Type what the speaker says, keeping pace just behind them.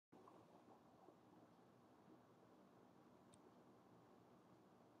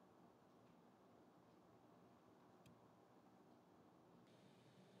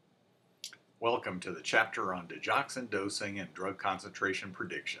Welcome to the chapter on digoxin dosing and drug concentration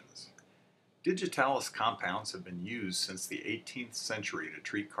predictions. Digitalis compounds have been used since the 18th century to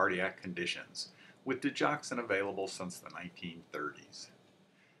treat cardiac conditions, with digoxin available since the 1930s.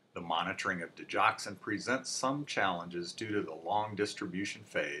 The monitoring of digoxin presents some challenges due to the long distribution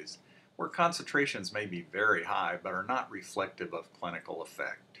phase, where concentrations may be very high but are not reflective of clinical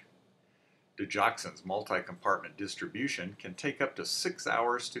effect. Digoxin's multi-compartment distribution can take up to 6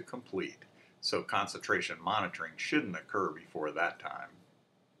 hours to complete, so concentration monitoring shouldn't occur before that time.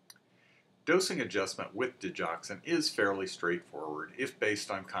 Dosing adjustment with digoxin is fairly straightforward if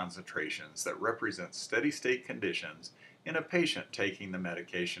based on concentrations that represent steady-state conditions in a patient taking the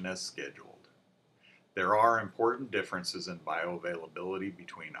medication as scheduled. There are important differences in bioavailability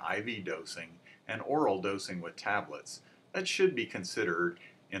between IV dosing and oral dosing with tablets that should be considered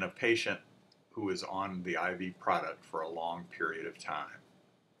in a patient who is on the IV product for a long period of time.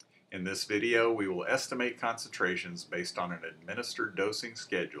 In this video, we will estimate concentrations based on an administered dosing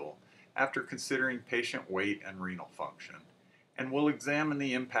schedule after considering patient weight and renal function, and we'll examine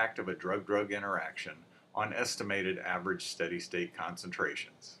the impact of a drug-drug interaction on estimated average steady-state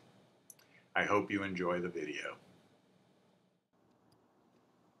concentrations. I hope you enjoy the video.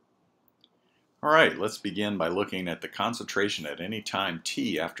 Alright, let's begin by looking at the concentration at any time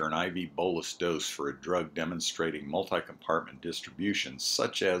t after an IV bolus dose for a drug demonstrating multi-compartment distribution,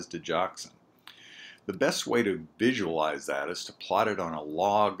 such as digoxin. The best way to visualize that is to plot it on a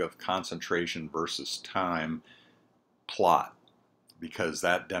log of concentration versus time plot, because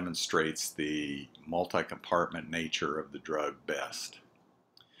that demonstrates the multi-compartment nature of the drug best.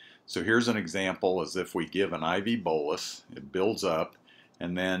 So here's an example as if we give an IV bolus, it builds up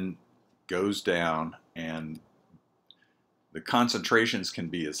and then goes down, and the concentrations can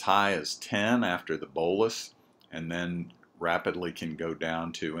be as high as 10 after the bolus and then rapidly can go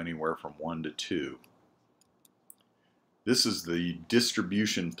down to anywhere from 1 to 2. This is the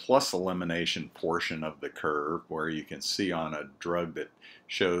distribution plus elimination portion of the curve, where you can see on a drug that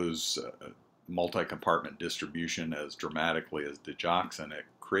shows multi-compartment distribution as dramatically as digoxin, it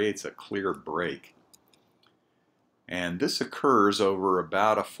creates a clear break. And this occurs over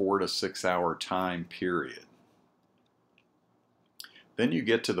about a 4 to 6 hour time period. Then you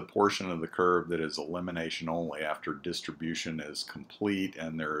get to the portion of the curve that is elimination only after distribution is complete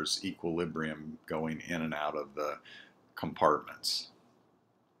and there's equilibrium going in and out of the compartments.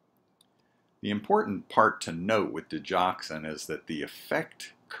 The important part to note with digoxin is that the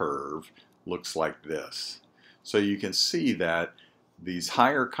effect curve looks like this. So you can see that these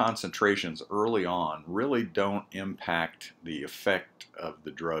higher concentrations early on really don't impact the effect of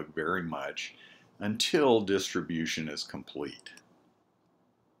the drug very much until distribution is complete.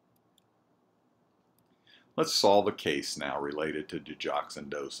 Let's solve a case now related to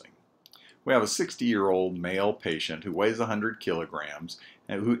digoxin dosing. We have a 60-year-old male patient who weighs 100 kilograms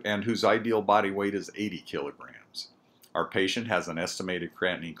and whose ideal body weight is 80 kilograms. Our patient has an estimated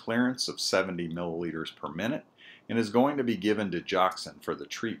creatinine clearance of 70 milliliters per minute and is going to be given digoxin for the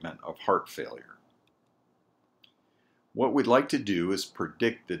treatment of heart failure. What we'd like to do is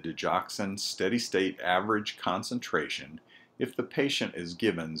predict the digoxin steady-state average concentration if the patient is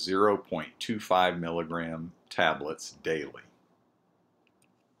given 0.25 milligram tablets daily.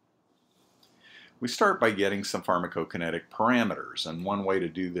 We start by getting some pharmacokinetic parameters, and one way to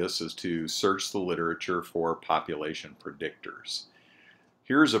do this is to search the literature for population predictors.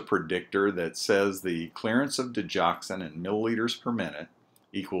 Here's a predictor that says the clearance of digoxin in milliliters per minute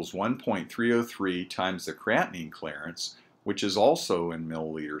equals 1.303 times the creatinine clearance, which is also in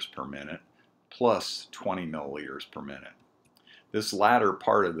milliliters per minute, plus 20 milliliters per minute. This latter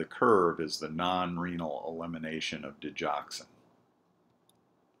part of the curve is the non-renal elimination of digoxin.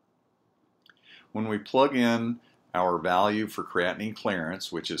 When we plug in our value for creatinine clearance,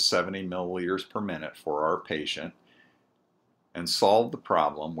 which is 70 milliliters per minute for our patient, and solve the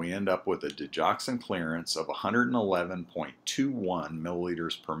problem, we end up with a digoxin clearance of 111.21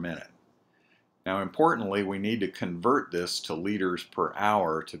 milliliters per minute. Now, importantly, we need to convert this to liters per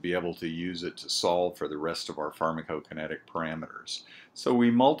hour to be able to use it to solve for the rest of our pharmacokinetic parameters. So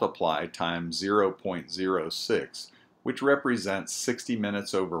we multiply times 0.06, which represents 60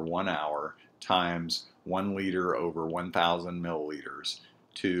 minutes over 1 hour times 1 liter over 1,000 milliliters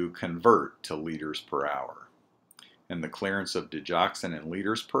to convert to liters per hour. And the clearance of digoxin in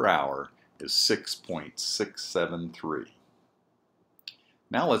liters per hour is 6.673.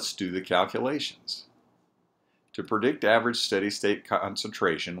 Now let's do the calculations. To predict average steady-state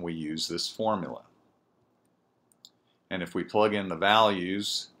concentration, we use this formula. And if we plug in the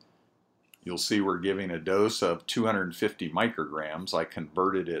values You'll see we're giving a dose of 250 micrograms. I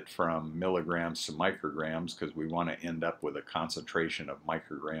converted it from milligrams to micrograms because we want to end up with a concentration of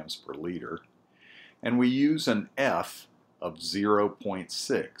micrograms per liter. And we use an F of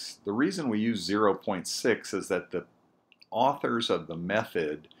 0.6. The reason we use 0.6 is that the authors of the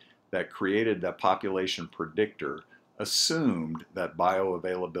method that created the population predictor assumed that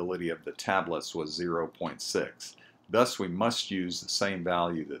bioavailability of the tablets was 0.6. Thus, we must use the same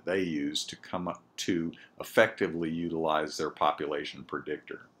value that they used to come up to effectively utilize their population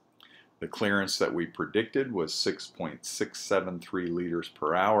predictor. The clearance that we predicted was 6.673 liters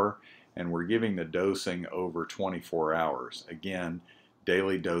per hour, and we're giving the dosing over 24 hours. Again,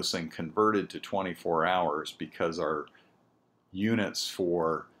 daily dosing converted to 24 hours because our units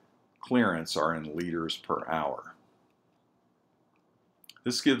for clearance are in liters per hour.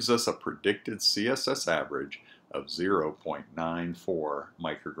 This gives us a predicted CSS average of 0.94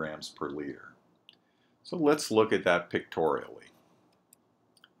 micrograms per liter. So let's look at that pictorially.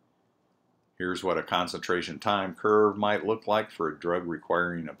 Here's what a concentration time curve might look like for a drug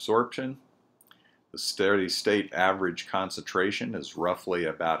requiring absorption. The steady state average concentration is roughly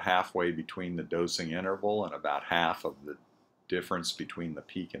about halfway between the dosing interval and about half of the difference between the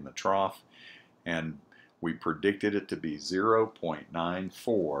peak and the trough, and we predicted it to be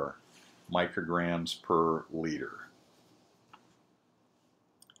 0.94 micrograms per liter.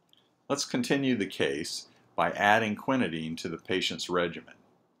 Let's continue the case by adding quinidine to the patient's regimen.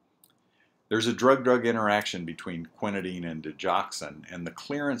 There's a drug-drug interaction between quinidine and digoxin, and the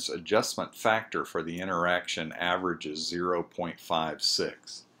clearance adjustment factor for the interaction averages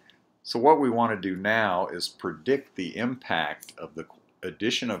 0.56. So what we want to do now is predict the impact of the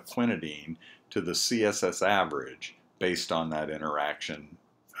addition of quinidine to the CSS average based on that interaction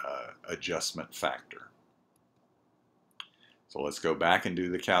adjustment factor. So let's go back and do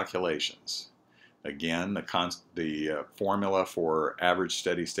the calculations. Again, the formula for average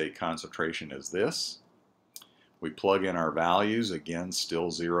steady state concentration is this. We plug in our values, again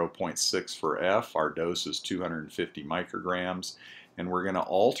still 0.6 for F, our dose is 250 micrograms, and we're going to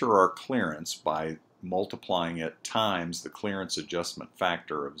alter our clearance by multiplying it times the clearance adjustment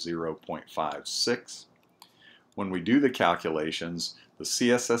factor of 0.56. When we do the calculations, the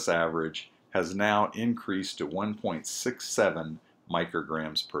CSS average has now increased to 1.67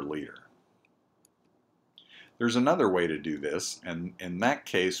 micrograms per liter. There's another way to do this, and in that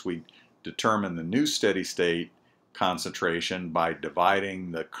case we determine the new steady state concentration by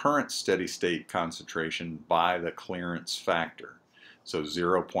dividing the current steady state concentration by the clearance factor. So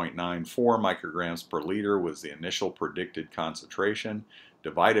 0.94 micrograms per liter was the initial predicted concentration,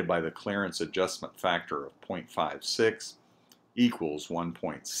 divided by the clearance adjustment factor of 0.56 equals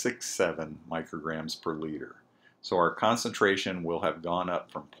 1.67 micrograms per liter. So our concentration will have gone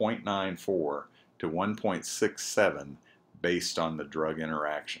up from 0.94 to 1.67 based on the drug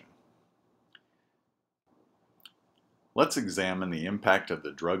interaction. Let's examine the impact of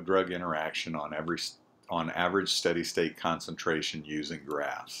the drug-drug interaction on average steady-state concentration using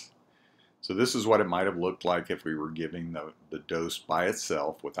graphs. So this is what it might have looked like if we were giving the dose by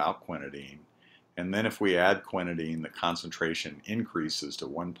itself without quinidine. And then if we add quinidine, the concentration increases to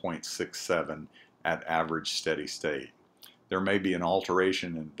 1.67 at average steady state. There may be an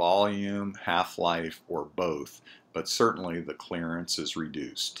alteration in volume, half-life, or both, but certainly the clearance is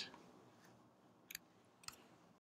reduced.